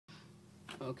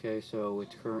Okay, so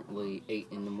it's currently 8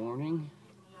 in the morning,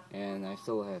 and I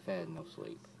still have had no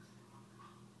sleep.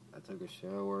 I took a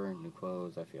shower, new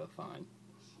clothes, I feel fine.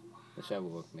 The shower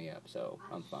woke me up, so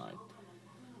I'm fine.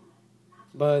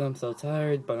 But I'm so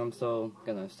tired, but I'm still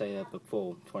gonna stay up a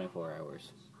full 24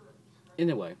 hours.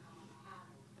 Anyway,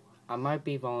 I might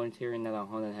be volunteering at a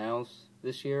haunted house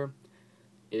this year.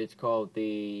 It's called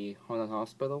the Haunted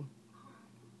Hospital.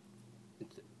 It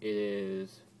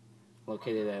is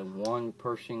located at 1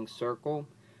 Pershing Circle.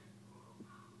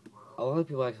 A lot of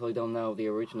people actually don't know the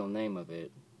original name of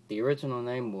it. The original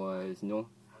name was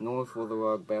North Little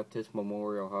Rock Baptist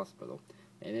Memorial Hospital,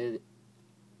 and it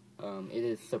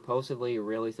is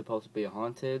really supposed to be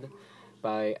haunted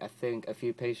by, I think, a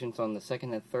few patients on the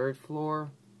 2nd and 3rd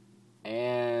floor,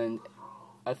 and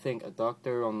I think a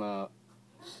doctor on the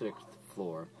 6th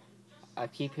floor. I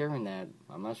keep hearing that.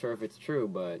 I'm not sure if it's true,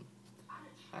 but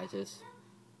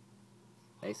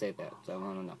they say that, so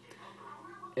I don't know.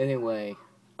 Anyway,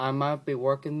 I might be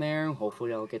working there.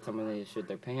 Hopefully I'll get somebody to shoot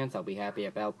their pants. I'll be happy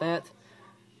about that.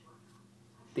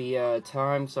 The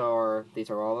times are, these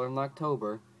are all in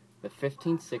October, the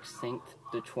 15th, 16th,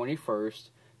 the 21st,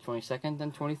 22nd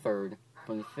and 23rd,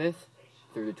 25th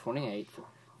through the 28th,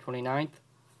 29th,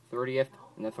 30th,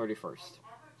 and the 31st.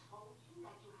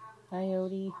 Hi,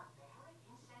 Odie.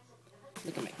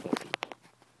 Look at my puppy.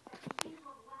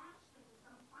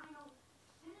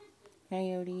 Hi,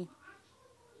 Odie.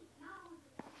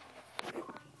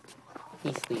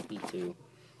 He's sleepy too.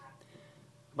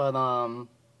 But,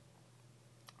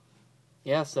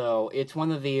 yeah, so it's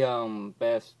one of the,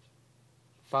 best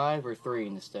 5 or 3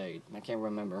 in the state. I can't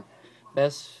remember.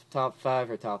 Best top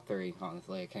 5 or top 3,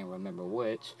 honestly. I can't remember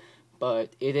which.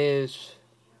 But it is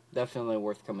definitely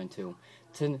worth coming to.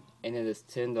 And it is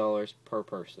 $10 per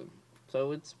person.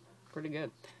 So it's pretty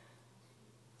good.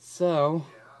 So,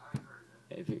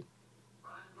 if you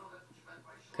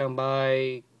come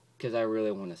by, because I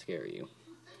really want to scare you.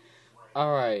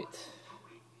 Alright.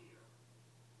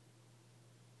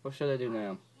 What should I do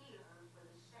now?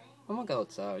 I'm gonna go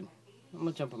outside. I'm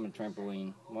gonna jump on the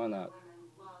trampoline. Why not?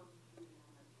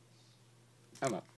 I'm up.